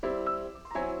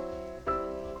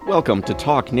Welcome to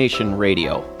Talk Nation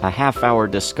Radio, a half-hour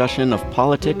discussion of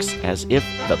politics as if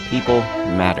the people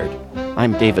mattered.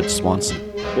 I'm David Swanson.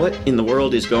 What in the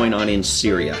world is going on in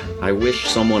Syria? I wish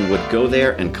someone would go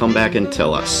there and come back and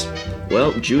tell us.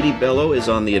 Well, Judy Bello is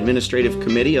on the Administrative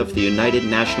Committee of the United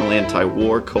National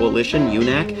Anti-War Coalition,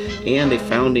 UNAC, and a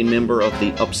founding member of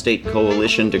the Upstate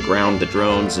Coalition to Ground the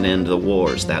Drones and End the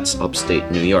Wars. That's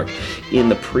upstate New York. In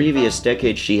the previous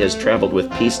decade, she has traveled with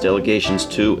peace delegations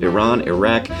to Iran,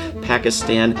 Iraq,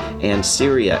 Pakistan, and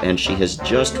Syria, and she has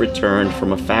just returned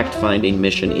from a fact-finding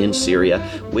mission in Syria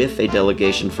with a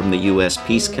delegation from the U.S.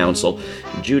 Peace Council.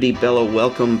 Judy Bello,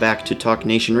 welcome back to Talk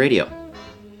Nation Radio.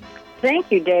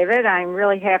 Thank you, David. I'm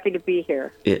really happy to be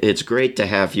here. It's great to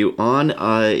have you on.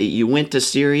 You went to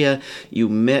Syria. You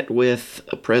met with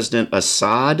President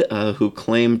Assad, who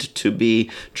claimed to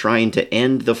be trying to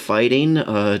end the fighting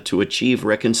to achieve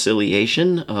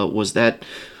reconciliation. Was that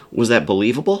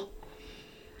believable?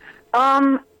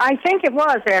 I think it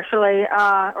was, actually,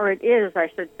 or it is, I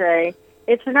should say.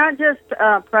 It's not just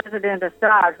President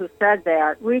Assad who said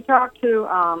that. We talked to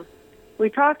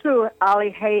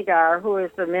Ali Haidar, who is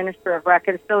the Minister of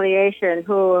Reconciliation,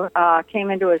 who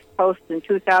came into his post in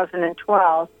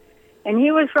 2012. And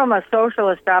he was from a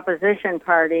socialist opposition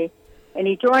party, and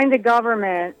he joined the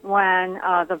government when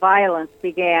the violence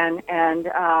began, and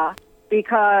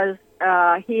because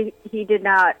he did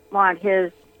not want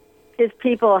his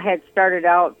people had started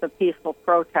out the peaceful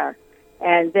protest,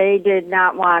 and they did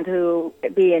not want to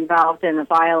be involved in the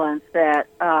violence that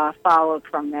followed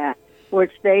from that,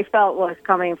 which they felt was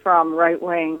coming from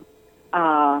right-wing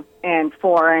and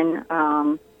foreign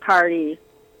parties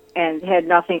and had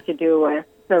nothing to do with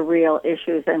the real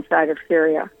issues inside of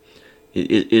Syria.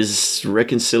 Is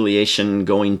reconciliation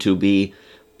going to be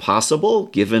possible,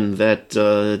 given that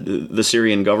the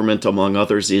Syrian government, among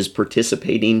others, is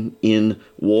participating in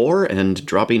war and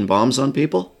dropping bombs on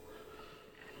people?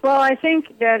 Well, I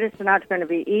think that it's not going to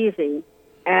be easy,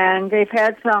 and they've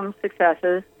had some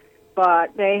successes,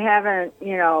 but they haven't,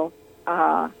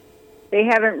 they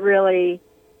haven't really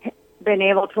been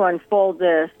able to unfold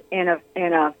this in a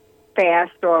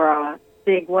fast or a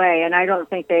big way, and I don't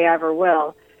think they ever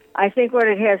will. I think what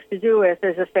it has to do with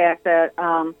is the fact that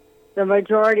the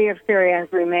majority of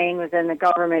Syrians remain within the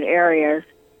government areas,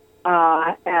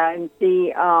 and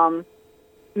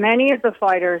many of the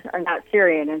fighters are not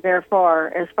Syrian, and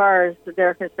therefore, as far as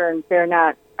they're concerned, they're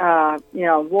not,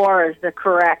 war is the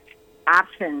correct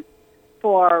option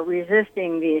for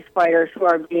resisting these fighters who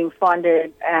are being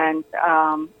funded and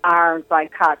armed by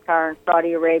Qatar and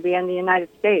Saudi Arabia and the United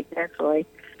States, actually.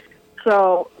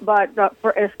 So, but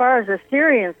as far as the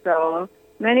Syrians go,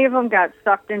 many of them got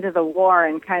sucked into the war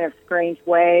in kind of strange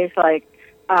ways. Like,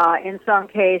 in some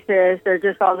cases,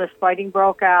 all this fighting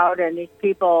broke out, and these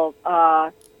people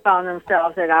found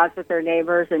themselves at odds with their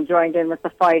neighbors and joined in with the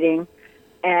fighting.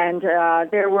 And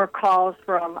there were calls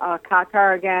from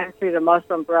Qatar again through the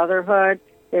Muslim Brotherhood.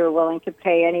 They were willing to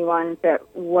pay anyone that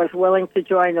was willing to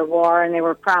join the war, and they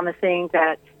were promising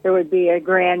that there would be a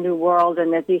grand new world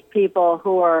and that these people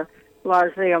who are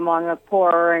largely among the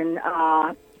poor and,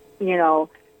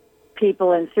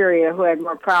 people in Syria who had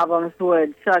more problems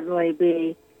would suddenly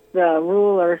be the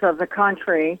rulers of the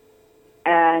country.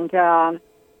 And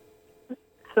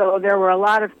so there were a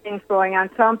lot of things going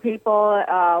on. Some people,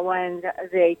 when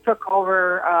they took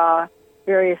over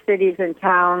various cities and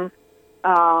towns,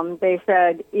 they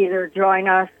said, either join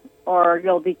us or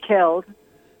you'll be killed.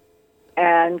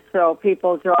 And so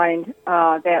people joined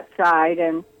that side.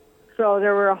 And so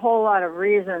there were a whole lot of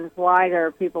reasons why there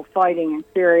are people fighting in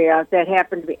Syria that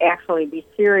happen to actually be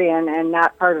Syrian and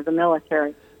not part of the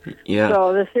military. Yeah.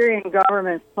 So the Syrian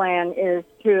government's plan is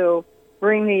to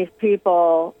bring these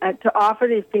people, to offer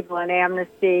these people an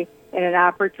amnesty and an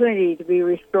opportunity to be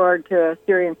restored to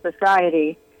Syrian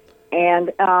society.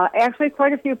 And actually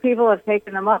quite a few people have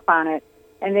taken them up on it.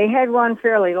 And they had one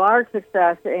fairly large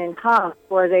success in Homs,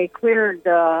 where they cleared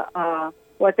the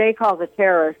what they call the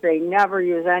terrorists. They never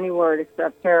use any word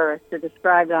except terrorists to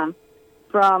describe them,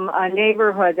 from a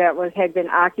neighborhood that had been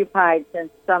occupied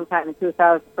since sometime in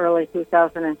early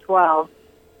 2012.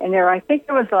 And there, I think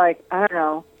it was like, I don't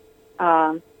know,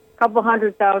 a couple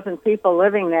 100,000 people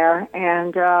living there,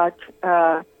 and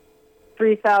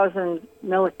 3,000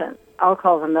 militants. I'll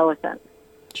call them militants.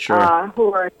 Sure. Who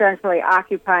were essentially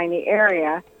occupying the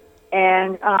area.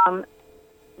 And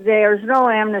there's no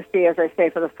amnesty, as I say,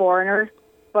 for the foreigners,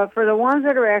 but for the ones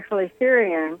that are actually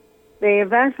Syrian, they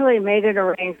eventually made an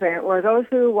arrangement where those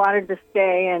who wanted to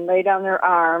stay and lay down their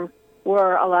arms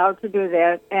were allowed to do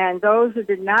that, and those who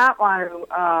did not want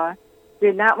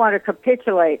to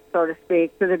capitulate, so to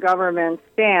speak, to the government's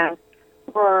stance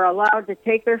were allowed to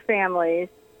take their families,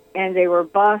 and they were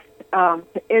bused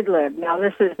to Idlib. Now,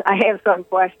 I have some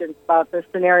questions about this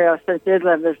scenario, since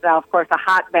Idlib is now, of course, a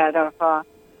hotbed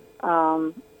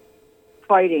of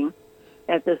fighting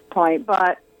at this point.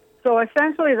 But so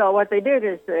essentially, though, what they did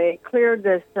is they cleared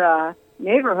this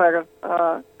neighborhood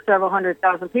of several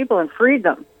 100,000 people and freed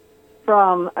them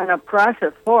from an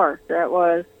oppressive force that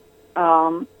was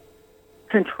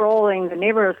controlling the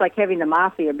neighborhood. It was like having the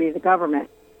mafia be the government,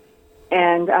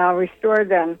 and restored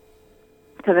them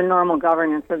to the normal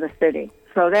governance of the city.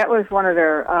 So that was one of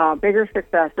their bigger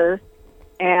successes,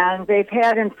 and they've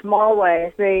had in small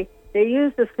ways. They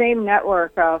use the same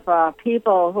network of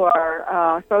people who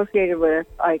are associated with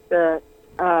like the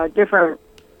different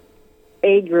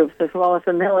aid groups as well as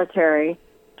the military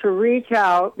to reach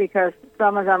out, because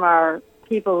some of them are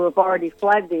people who have already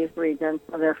fled these regions,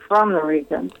 so they're from the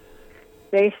region.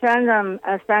 They send them,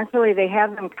 essentially, they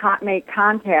have them make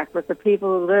contact with the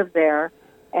people who live there,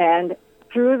 and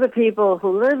through the people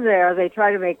who live there, they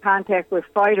try to make contact with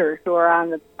fighters who are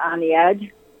on the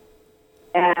edge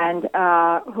and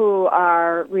who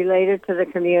are related to the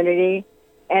community,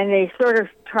 and they sort of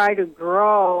try to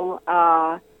grow,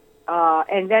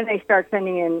 and then they start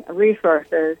sending in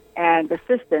resources and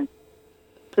assistance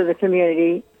to the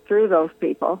community through those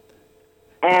people.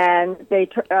 And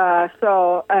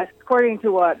so according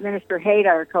to what Minister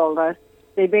Haydar told us,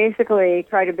 they basically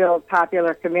try to build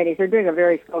popular committees. They're doing a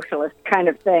very socialist kind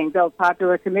of thing, build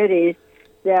popular committees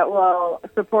that will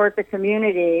support the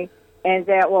community and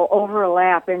that will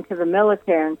overlap into the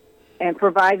militants and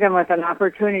provide them with an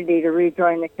opportunity to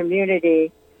rejoin the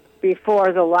community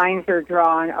before the lines are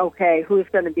drawn, okay, who's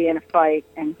going to be in a fight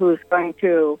and who's going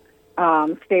to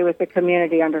stay with the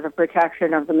community under the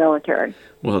protection of the military.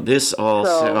 Well, this all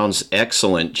sounds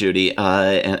excellent, Judy,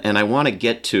 and I want to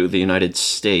get to the United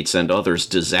States and others'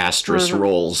 disastrous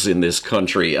roles in this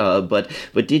country. But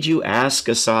did you ask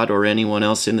Assad or anyone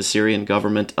else in the Syrian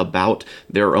government about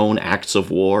their own acts of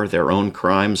war, their own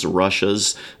crimes,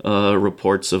 Russia's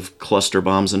reports of cluster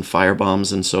bombs and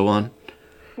firebombs and so on?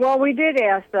 Well, we did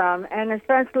ask them, and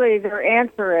essentially their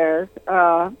answer is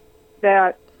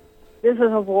that this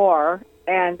is a war,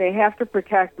 and they have to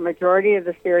protect the majority of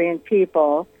the Syrian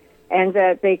people, and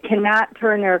that they cannot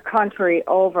turn their country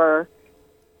over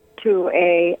to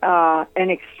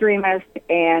an extremist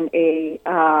and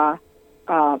a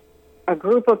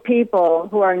group of people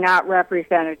who are not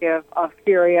representative of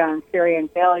Syria and Syrian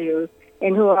values,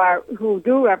 and who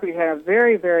do represent a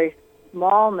very, very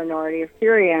small minority of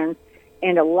Syrians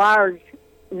and a large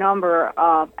number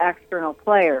of external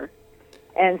players.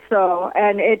 And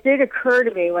it did occur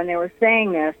to me when they were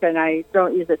saying this, and I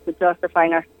don't use it to justify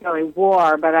necessarily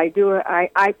war, but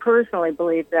I personally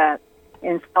believe that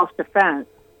in self-defense.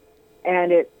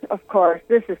 And of course,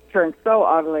 this has turned so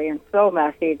ugly and so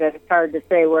messy that it's hard to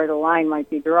say where the line might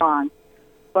be drawn.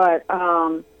 But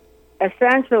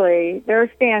essentially,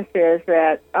 their stance is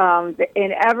that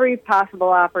in every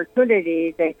possible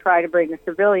opportunity, they try to bring the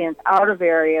civilians out of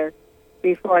areas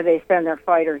before they send their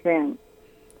fighters in.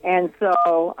 And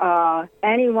so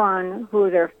anyone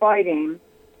who they're fighting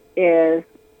is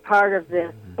part of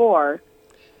this force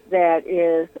that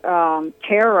is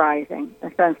terrorizing,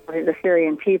 essentially, the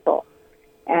Syrian people.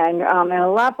 And in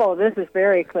Aleppo, this is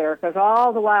very clear, because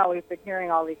all the while we've been hearing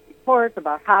all these reports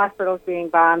about hospitals being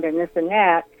bombed and this and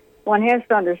that. One has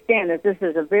to understand that this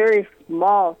is a very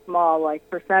small,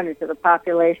 percentage of the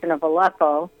population of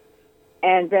Aleppo,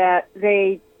 and that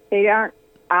they aren't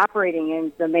operating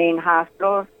in the main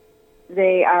hospitals.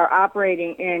 They are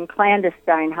operating in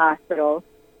clandestine hospitals,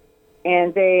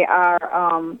 and they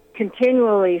are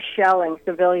continually shelling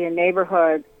civilian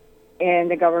neighborhoods in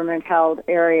the government-held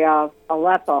area of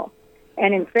Aleppo.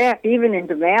 And in fact, even in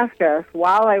Damascus,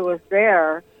 while I was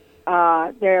there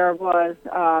was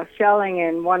shelling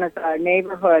in one of the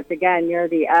neighborhoods, again, near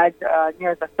the edge,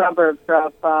 near the suburbs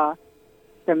of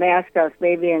Damascus,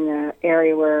 maybe in the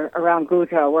area around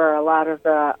Ghouta, where a lot of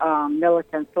the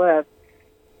militants live.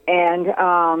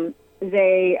 And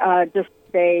they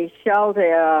shelled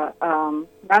a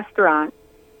restaurant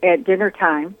at dinner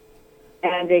time,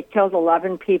 and they killed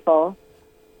 11 people,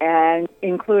 and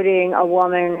including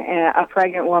a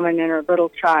pregnant woman and her little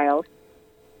child.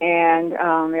 And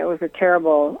it was a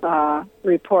terrible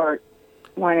report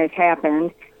when it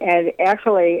happened. And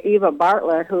actually, Eva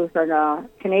Bartlett, who's a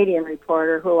Canadian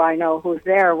reporter who I know who's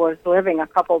there, was living a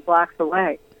couple blocks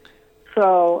away.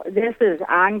 So this is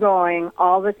ongoing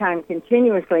all the time,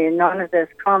 continuously, and none of this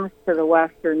comes to the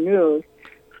Western news.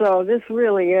 So this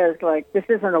really is this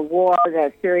isn't a war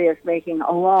that Syria is making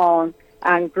alone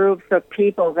on groups of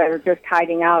people that are just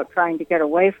hiding out, trying to get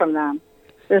away from them.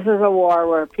 This is a war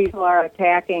where people are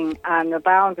attacking on the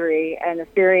boundary and the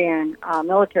Syrian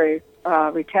military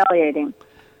retaliating.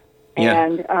 Yeah.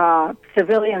 And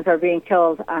civilians are being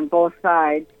killed on both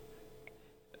sides.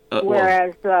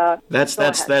 Whereas that's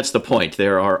the point.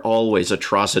 There are always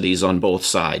atrocities on both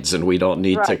sides, and we don't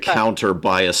need to counter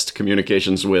biased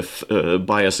communications with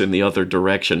bias in the other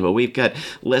direction. But we've got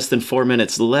less than 4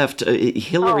 minutes left.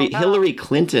 Hillary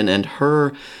Clinton and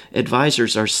her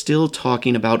advisors are still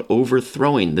talking about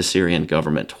overthrowing the Syrian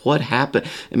government. What happened?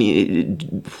 I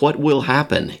mean, what will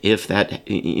happen if that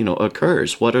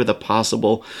occurs? What are the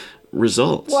possible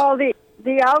results? Well,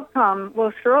 the outcome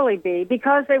will surely be,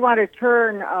 because they want to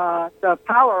turn the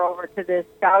power over to this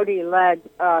Saudi-led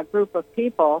group of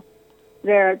people,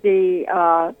 what's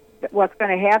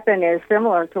going to happen is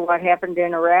similar to what happened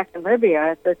in Iraq and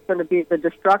Libya. It's going to be the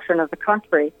destruction of the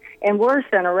country. And worse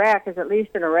than Iraq is, at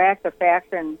least in Iraq, the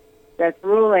faction that's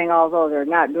ruling, although they're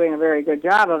not doing a very good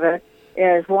job of it,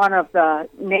 is one of the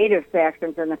native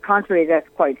factions in the country that's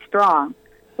quite strong.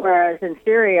 Whereas in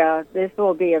Syria, this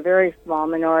will be a very small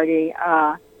minority,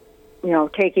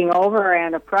 taking over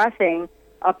and oppressing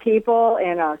a people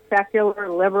in a secular,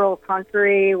 liberal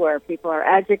country where people are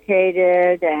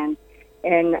educated and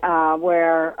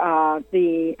where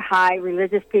the high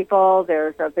religious people,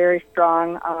 there's a very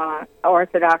strong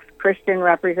Orthodox Christian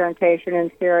representation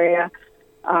in Syria.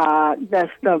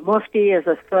 The Mufti is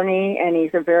a Sunni, and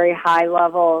he's a very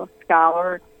high-level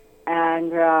scholar.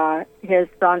 And his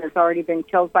son has already been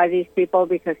killed by these people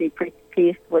because he preached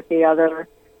peace with the other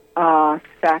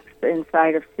sects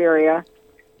inside of Syria.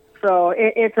 So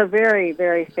it's a very,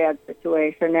 very sad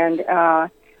situation. And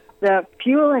the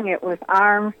fueling it with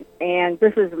arms, and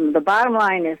this is the bottom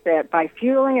line, is that by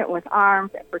fueling it with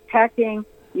arms and protecting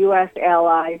U.S.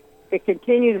 allies, to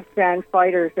continue to send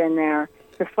fighters in there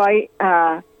to fight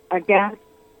against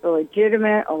the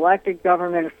legitimate elected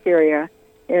government of Syria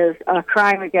is a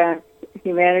crime against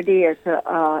humanity.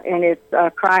 And it's a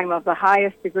crime of the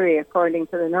highest degree, according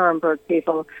to the Nuremberg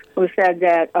people, who said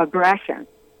that aggression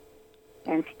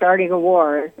and starting a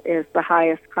war is the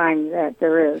highest crime that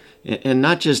there is. And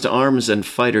not just arms and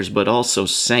fighters, but also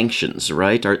sanctions,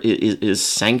 right? Is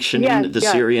sanctioning the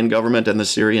Syrian government and the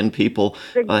Syrian people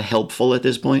helpful at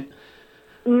this point?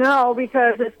 No,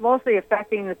 because it's mostly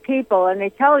affecting the people, and they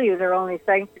tell you they're only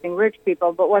sanctioning rich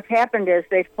people, but what's happened is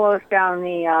they've closed down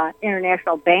the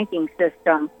international banking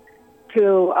system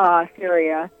to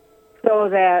Syria so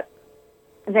that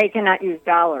they cannot use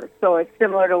dollars. So it's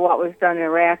similar to what was done in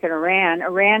Iraq and Iran.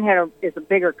 Iran is a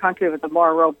bigger country with a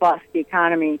more robust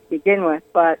economy to begin with,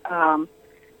 but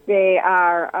they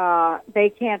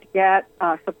can't get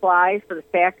supplies for the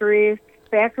factories.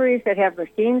 Factories that have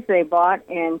machines they bought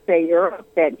in, say, Europe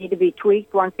that need to be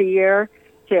tweaked once a year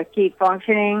to keep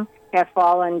functioning have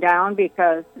fallen down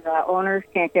because the owners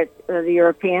can't get the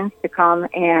Europeans to come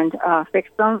and fix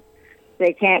them.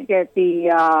 They can't get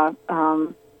the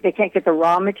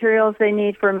raw materials they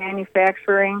need for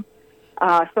manufacturing.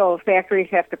 So factories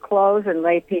have to close and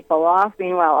lay people off.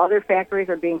 Meanwhile, other factories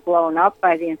are being blown up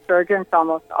by the insurgents.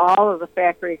 Almost all of the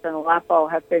factories in Aleppo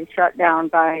have been shut down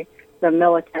by the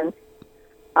militants.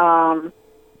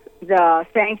 The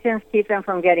sanctions keep them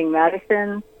from getting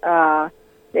medicine.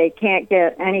 They can't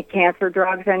get any cancer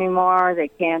drugs anymore. They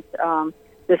can't.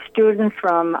 The students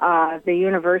from the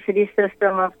university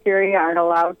system of Syria aren't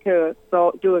allowed to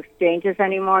go do exchanges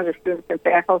anymore. The students and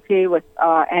faculty with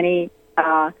any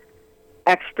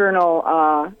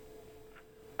external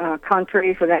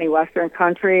countries, with any Western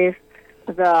countries.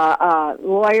 The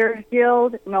Lawyers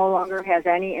Guild no longer has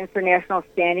any international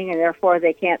standing, and therefore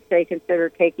they can't consider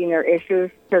taking their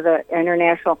issues to the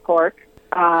international court.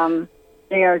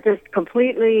 They are just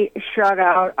completely shut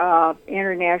out of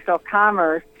international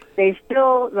commerce. They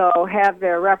still, though, have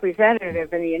their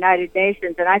representative in the United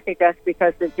Nations, and I think that's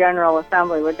because the General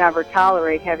Assembly would never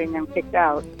tolerate having them kicked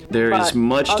out. There is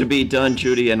much to be done,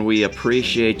 Judy, and we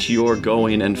appreciate your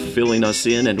going and filling us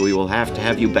in, and we will have to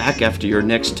have you back after your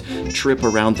next trip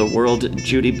around the world.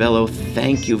 Judy Bellow,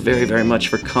 thank you very, very much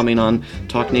for coming on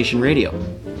Talk Nation Radio.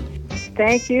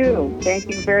 Thank you. Thank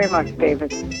you very much,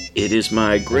 David. It is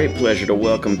my great pleasure to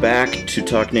welcome back to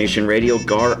Talk Nation Radio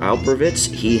Gar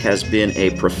Alperovitz. He has been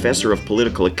a professor of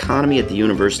political economy at the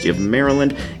University of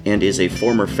Maryland and is a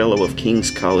former fellow of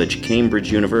King's College,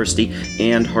 Cambridge University,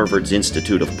 and Harvard's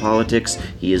Institute of Politics.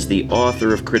 He is the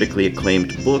author of critically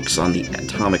acclaimed books on the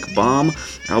atomic bomb.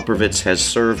 Alperovitz has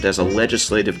served as a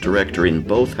legislative director in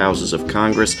both houses of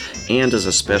Congress and as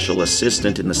a special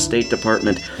assistant in the State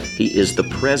Department. He is the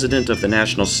president of the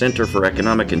National Center for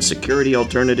Economic and Security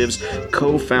Alternatives,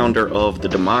 co-founder of the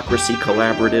Democracy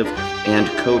Collaborative, and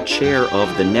co-chair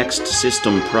of the Next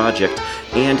System Project,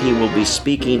 and he will be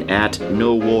speaking at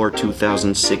No War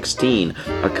 2016,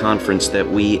 a conference that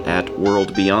we at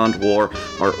World Beyond War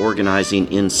are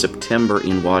organizing in September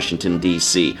in Washington,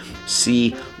 D.C.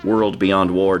 See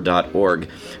worldbeyondwar.org.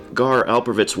 Gar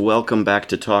Alperovitz, welcome back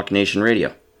to Talk Nation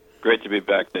Radio. Great to be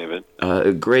back, David.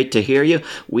 Great to hear you.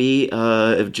 We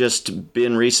have just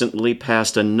been recently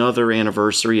past another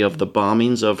anniversary of the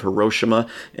bombings of Hiroshima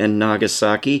and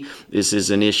Nagasaki. This is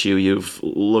an issue you've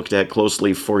looked at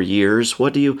closely for years.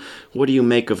 What do you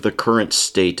make of the current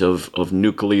state of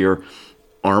nuclear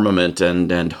armament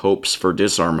and hopes for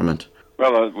disarmament?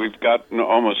 Well, we've got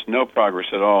almost no progress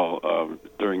at all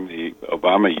during the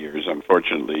Obama years,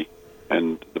 unfortunately.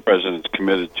 And the president's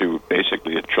committed to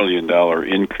basically $1 trillion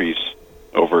increase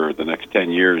over the next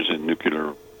 10 years in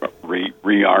nuclear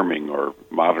rearming or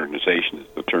modernization is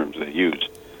the terms they use.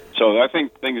 So I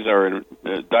think things are in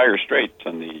dire straits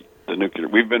on the nuclear.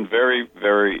 We've been very,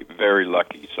 very, very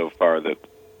lucky so far that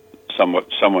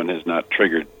someone has not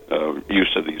triggered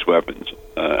use of these weapons,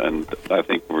 and I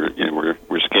think we're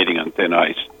skating on thin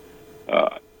ice.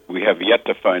 We have yet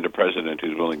to find a president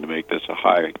who's willing to make this a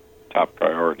high top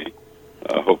priority.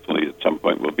 Hopefully, at some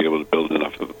point, we'll be able to build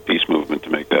enough of a peace movement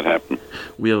to make that happen.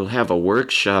 We'll have a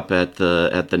workshop at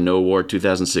the No War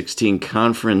 2016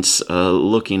 conference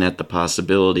looking at the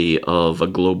possibility of a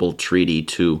global treaty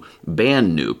to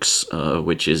ban nukes,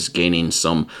 which is gaining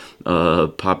some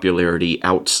popularity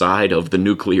outside of the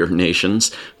nuclear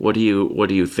nations. What do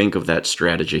you think of that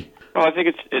strategy? Well, I think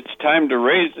it's time to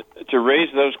raise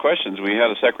those questions. We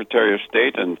had a Secretary of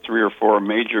State and 3 or 4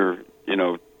 major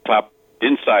top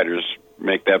insiders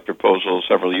make that proposal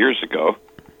several years ago.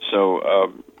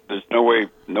 So there's no way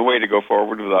to go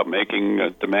forward without making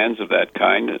demands of that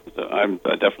kind. I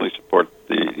definitely support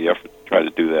the effort to try to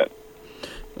do that.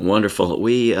 Wonderful.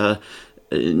 We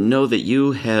know that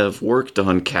you have worked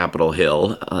on Capitol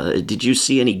Hill. Did you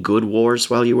see any good wars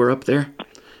while you were up there?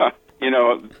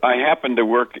 I happened to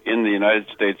work in the United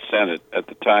States Senate at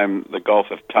the time the Gulf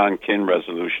of Tonkin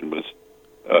resolution was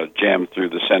jammed through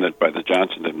the Senate by the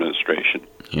Johnson administration.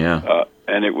 Yeah.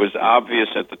 And it was obvious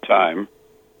at the time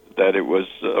that it was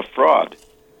a fraud.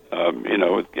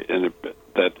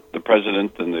 That the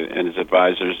president and his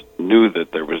advisors knew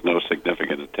that there was no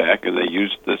significant attack, and they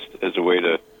used this as a way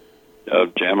to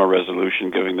jam a resolution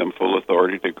giving them full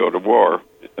authority to go to war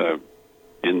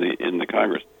in the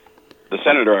Congress. The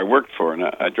senator I worked for, and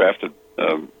I drafted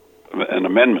an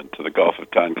amendment to the Gulf of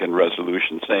Tonkin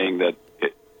resolution saying that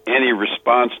any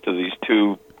response to these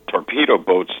 2 torpedo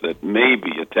boats that may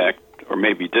be attacked or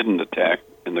maybe didn't attack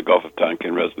in the Gulf of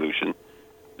Tonkin resolution,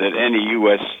 that any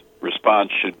U.S. response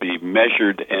should be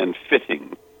measured and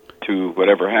fitting to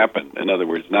whatever happened. In other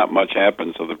words, not much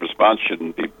happened, so the response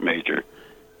shouldn't be major.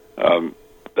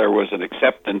 There was an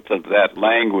acceptance of that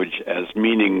language as the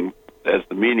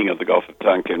meaning of the Gulf of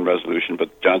Tonkin resolution, but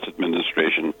the Johnson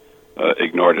administration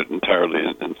ignored it entirely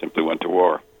and simply went to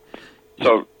war.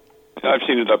 So I've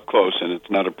seen it up close, and it's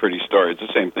not a pretty story. It's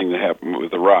the same thing that happened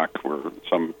with Iraq, where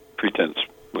some pretense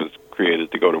was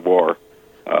created to go to war,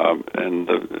 and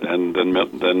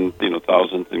then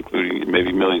thousands, including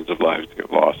maybe millions of lives,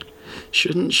 get lost.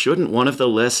 Shouldn't one of the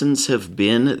lessons have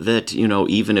been that,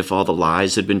 even if all the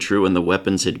lies had been true and the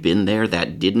weapons had been there,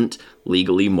 that didn't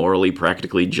legally, morally,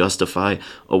 practically justify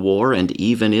a war? And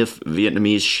even if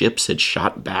Vietnamese ships had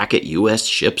shot back at U.S.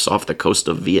 ships off the coast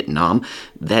of Vietnam,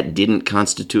 that didn't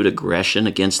constitute aggression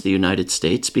against the United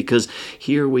States? Because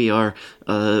here we are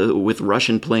with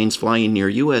Russian planes flying near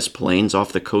U.S. planes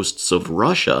off the coasts of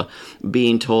Russia,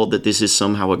 being told that this is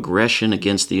somehow aggression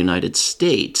against the United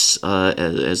States,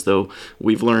 as though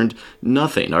we've learned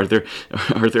nothing. Are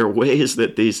there ways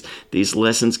that these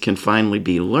lessons can finally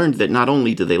be learned, that not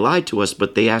only do they lie to us,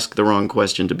 but they ask the wrong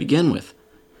question to begin with?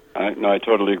 I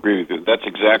totally agree with you. That's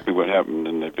exactly what happened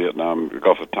in the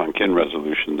Gulf of Tonkin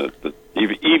resolution, that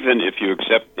even if you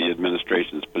accept the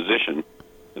administration's position,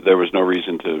 there was no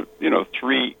reason to,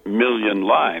 3 million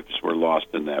lives were lost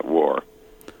in that war.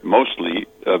 Mostly,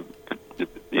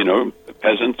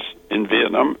 peasants in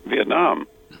Vietnam,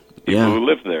 people who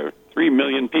lived there. 3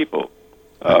 million people.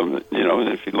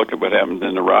 If you look at what happened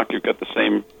in Iraq, you've got the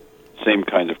same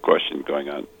kind of question going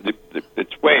on.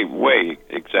 It's way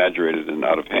exaggerated and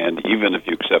out of hand, even if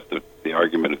you accept the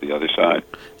argument of the other side.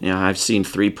 Yeah, I've seen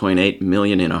 3.8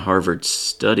 million in a Harvard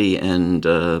study and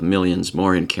millions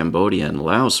more in Cambodia and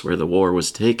Laos, where the war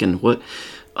was taken. What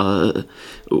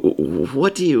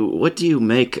do you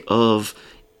make of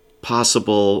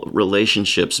possible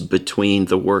relationships between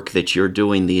the work that you're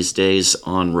doing these days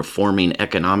on reforming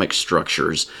economic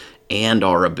structures and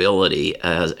our ability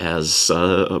as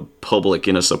a public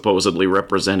in a supposedly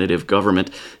representative government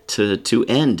to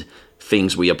end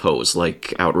things we oppose,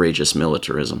 like outrageous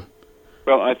militarism?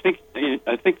 Well, I think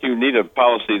you need a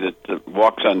policy that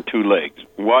walks on two legs.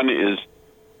 One is,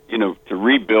 to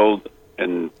rebuild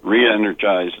and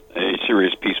re-energize a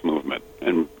serious peace movement,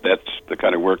 and that's the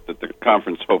kind of work that the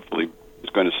conference hopefully is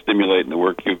going to stimulate in the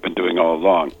work you've been doing all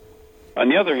along. On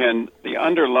the other hand, the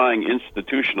underlying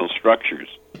institutional structures,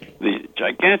 the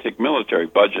gigantic military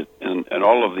budget, and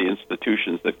all of the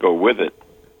institutions that go with it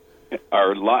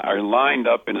are lined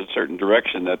up in a certain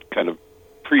direction that kind of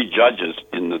prejudges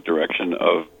in the direction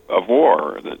of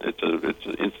war. It's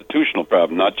an institutional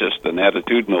problem, not just an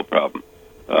attitudinal problem.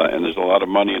 And there's a lot of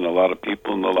money and a lot of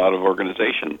people and a lot of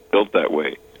organization built that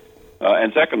way.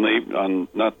 And secondly, on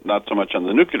not so much on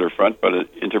the nuclear front, but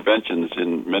interventions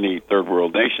in many third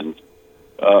world nations,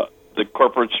 the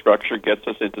corporate structure gets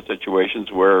us into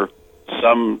situations where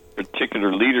some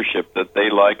particular leadership that they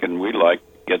like and we like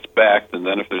gets backed, and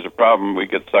then if there's a problem, we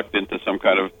get sucked into some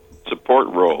kind of support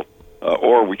role,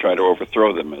 or we try to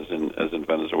overthrow them, as in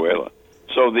Venezuela.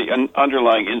 So the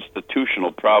underlying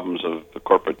institutional problems of the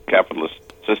corporate capitalist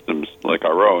systems like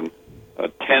our own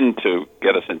tend to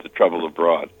get us into trouble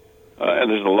abroad. And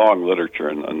there's a long literature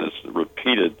on this,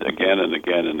 repeated again and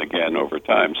again and again over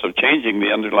time. So changing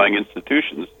the underlying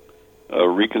institutions,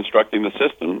 reconstructing the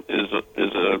system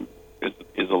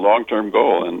is a long-term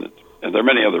goal, and there are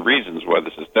many other reasons why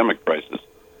the systemic crisis,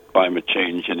 climate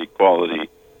change, inequality,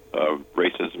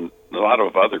 racism, a lot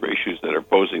of other issues that are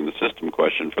posing the system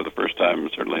question for the first time,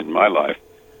 certainly in my life.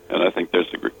 And I think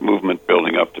there's a movement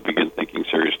building up to begin thinking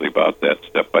seriously about that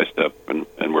step by step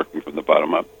and working from the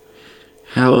bottom up.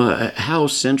 How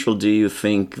central do you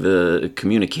think the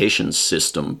communications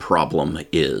system problem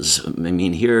is? I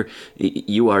mean, here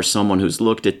you are someone who's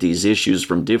looked at these issues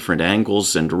from different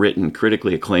angles and written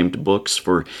critically acclaimed books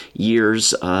for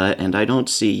years, and I don't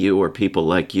see you or people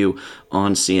like you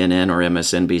on CNN or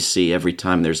MSNBC every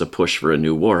time there's a push for a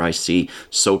new war. I see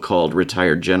so-called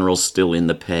retired generals still in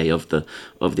the pay of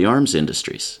the arms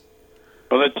industries.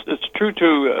 Well, it's true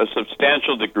to a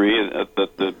substantial degree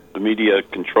that the media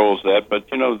controls that, but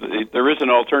there is an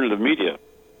alternative media,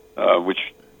 which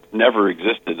never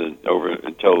existed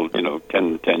until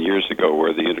 10 years ago,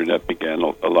 where the internet began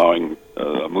allowing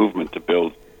a movement to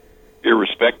build,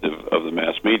 irrespective of the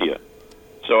mass media.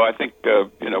 So I think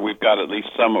we've got at least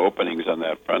some openings on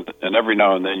that front, and every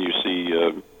now and then you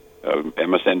see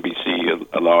MSNBC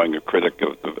allowing a critic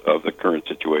of the current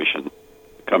situation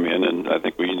come in, and I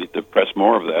think we need to press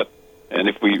more of that. And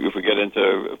if we get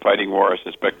into fighting war, I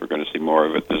suspect we're going to see more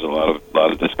of it. There's a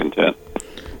lot of discontent.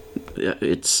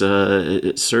 It's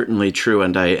certainly true,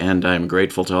 and I'm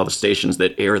grateful to all the stations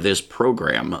that air this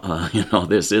program.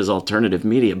 This is alternative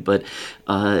media, but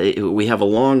we have a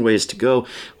long ways to go.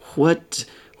 What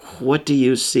do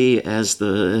you see as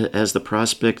the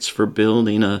prospects for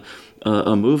building a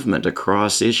movement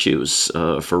across issues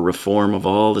for reform of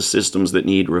all the systems that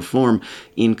need reform,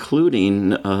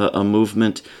 including a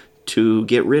movement to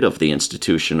get rid of the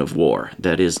institution of war?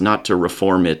 That is, not to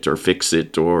reform it or fix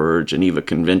it or Geneva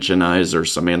Conventionize or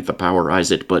Samantha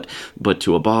Powerize it, but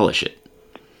to abolish it.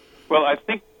 Well, I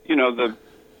think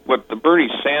what the Bernie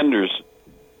Sanders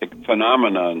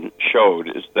phenomenon showed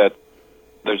is that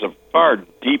there's a far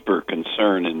deeper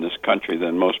concern in this country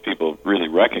than most people really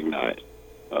recognize.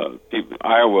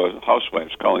 Iowa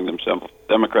housewives calling themselves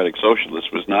Democratic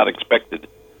Socialists was not expected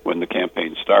when the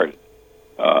campaign started.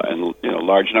 And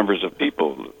large numbers of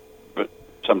people, but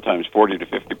sometimes 40 to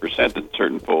 50% in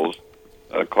certain polls,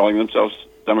 calling themselves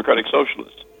Democratic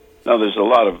Socialists. Now, there's a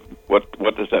lot of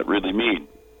what does that really mean?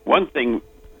 One thing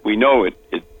we know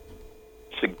it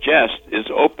suggests is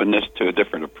openness to a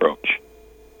different approach.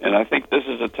 And I think this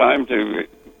is a time to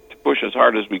push as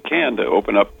hard as we can to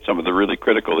open up some of the really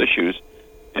critical issues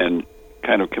and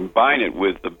kind of combine it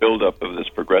with the buildup of this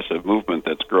progressive movement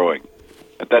that's growing.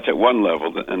 That's at one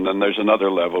level, and then there's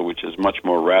another level which is much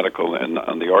more radical and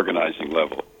on the organizing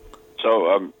level.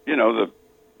 So,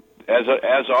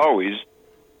 as always,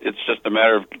 it's just a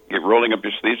matter of rolling up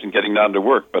your sleeves and getting down to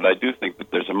work. But I do think that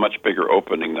there's a much bigger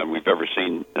opening than we've ever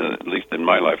seen, at least in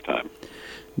my lifetime.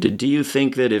 Do you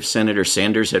think that if Senator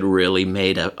Sanders had really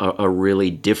made a really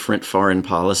different foreign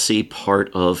policy part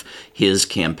of his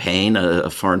campaign, a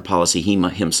foreign policy he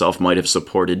himself might have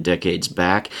supported decades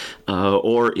back,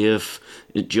 or if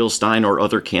Jill Stein or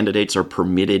other candidates are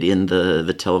permitted in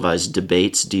the televised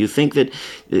debates. Do you think that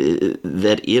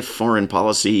if foreign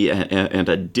policy and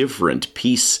a different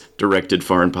peace-directed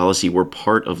foreign policy were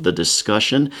part of the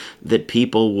discussion, that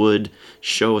people would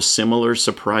show a similar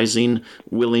surprising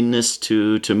willingness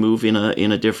to move in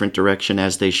a different direction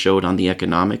as they showed on the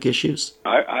economic issues?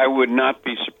 I would not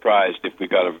be surprised if we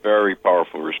got a very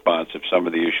powerful response if some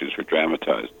of the issues were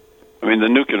dramatized. I mean, the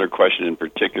nuclear question in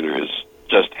particular is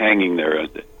just hanging there.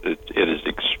 It is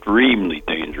extremely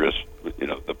dangerous.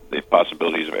 The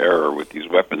possibilities of error with these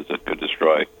weapons that could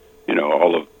destroy,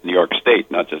 all of New York State,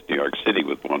 not just New York City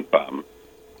with one bomb.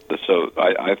 So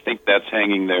I think that's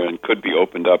hanging there and could be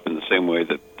opened up in the same way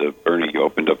that Bernie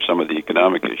opened up some of the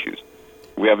economic issues.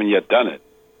 We haven't yet done it,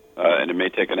 and it may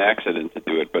take an accident to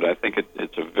do it, but I think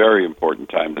it's a very important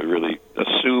time to really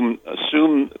assume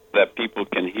that people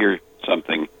can hear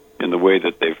something in the way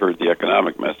that they've heard the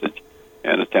economic message,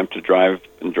 and attempt to drive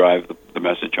the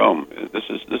message home. This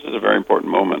is a very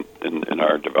important moment in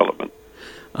our development.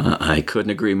 I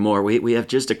couldn't agree more. We have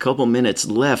just a couple minutes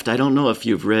left. I don't know if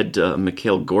you've read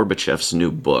Mikhail Gorbachev's new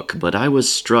book, but I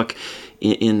was struck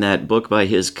in that book by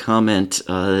his comment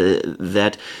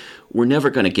that we're never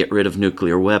going to get rid of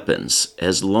nuclear weapons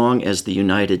as long as the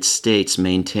United States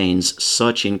maintains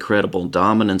such incredible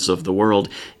dominance of the world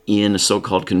in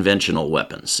so-called conventional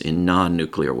weapons, in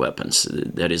non-nuclear weapons.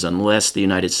 That is, unless the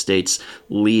United States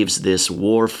leaves this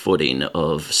war footing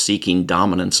of seeking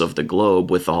dominance of the globe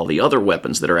with all the other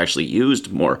weapons that are actually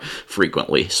used more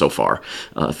frequently so far,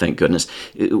 thank goodness,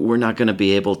 we're not going to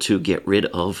be able to get rid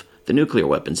of the nuclear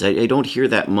weapons. I don't hear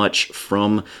that much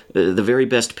from the very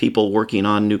best people working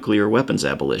on nuclear weapons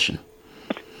abolition.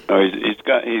 No, he's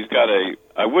got a.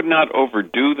 I would not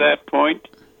overdo that point,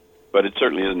 but it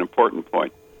certainly is an important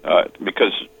point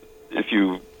because if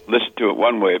you listen to it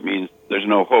one way, it means there's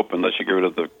no hope unless you get rid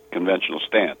of the conventional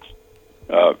stance.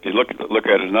 If you look at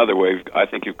it another way, I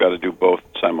think you've got to do both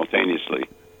simultaneously.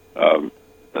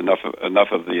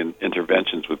 Enough of the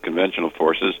interventions with conventional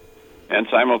forces, and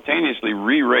simultaneously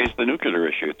re-raise the nuclear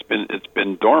issue. It's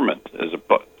been dormant as a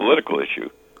political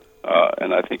issue,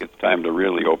 and I think it's time to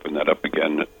really open that up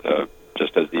again.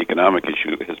 Just as the economic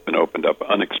issue has been opened up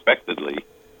unexpectedly,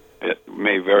 it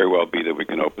may very well be that we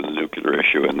can open the nuclear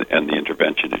issue and the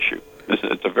intervention issue.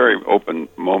 It's a very open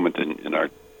moment in our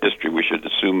history. We should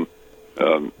assume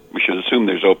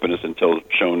there's openness until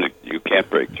shown that you can't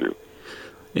break through.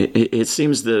 It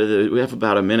seems we have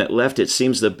about a minute left. It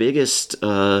seems the biggest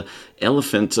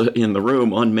elephant in the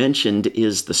room, unmentioned,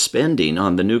 is the spending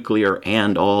on the nuclear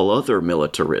and all other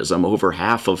militarism. Over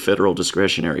half of federal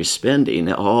discretionary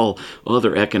spending, all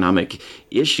other economic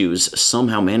issues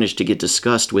somehow managed to get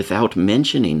discussed without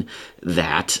mentioning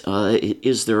that.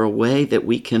 Is there a way that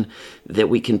we can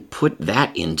put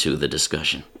that into the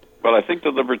discussion? Well, I think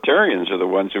the libertarians are the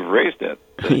ones who've raised it.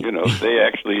 They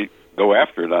actually go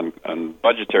after it on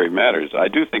budgetary matters. I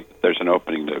do think that there's an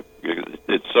opening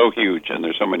it's so huge and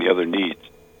there's so many other needs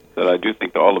that I do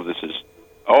think that all of this is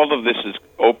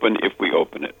open if we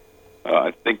open it.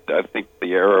 I think the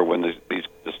era when these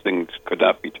things could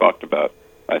not be talked about,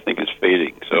 I think, is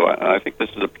fading. So I think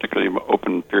this is a particularly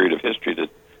open period of history to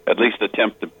at least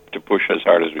attempt to push as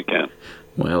hard as we can.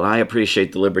 Well, I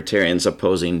appreciate the libertarians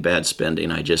opposing bad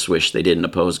spending. I just wish they didn't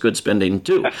oppose good spending,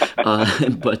 too.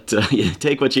 But you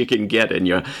take what you can get, and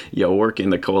you work in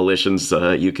the coalitions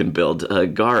you can build.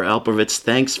 Gar Alperovitz,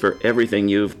 thanks for everything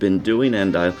you've been doing,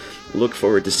 and I look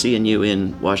forward to seeing you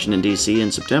in Washington, D.C. in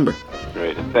September.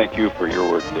 Great, and thank you for your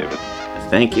work, David.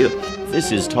 Thank you.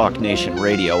 This is Talk Nation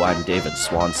Radio. I'm David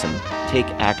Swanson. Take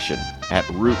action at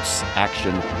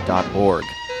rootsaction.org.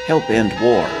 Help end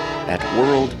war at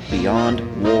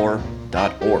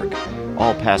worldbeyondwar.org.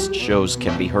 All past shows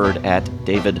can be heard at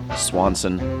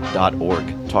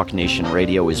davidswanson.org. Talk Nation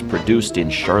Radio is produced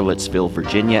in Charlottesville,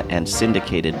 Virginia, and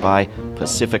syndicated by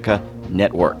Pacifica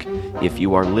Network. If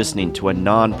you are listening to a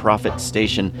non-profit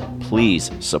station,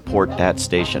 please support that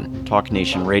station. Talk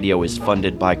Nation Radio is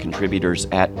funded by contributors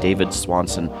at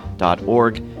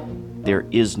davidswanson.org. There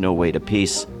is no way to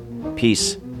peace.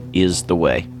 Peace is the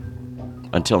way.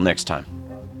 Until next time.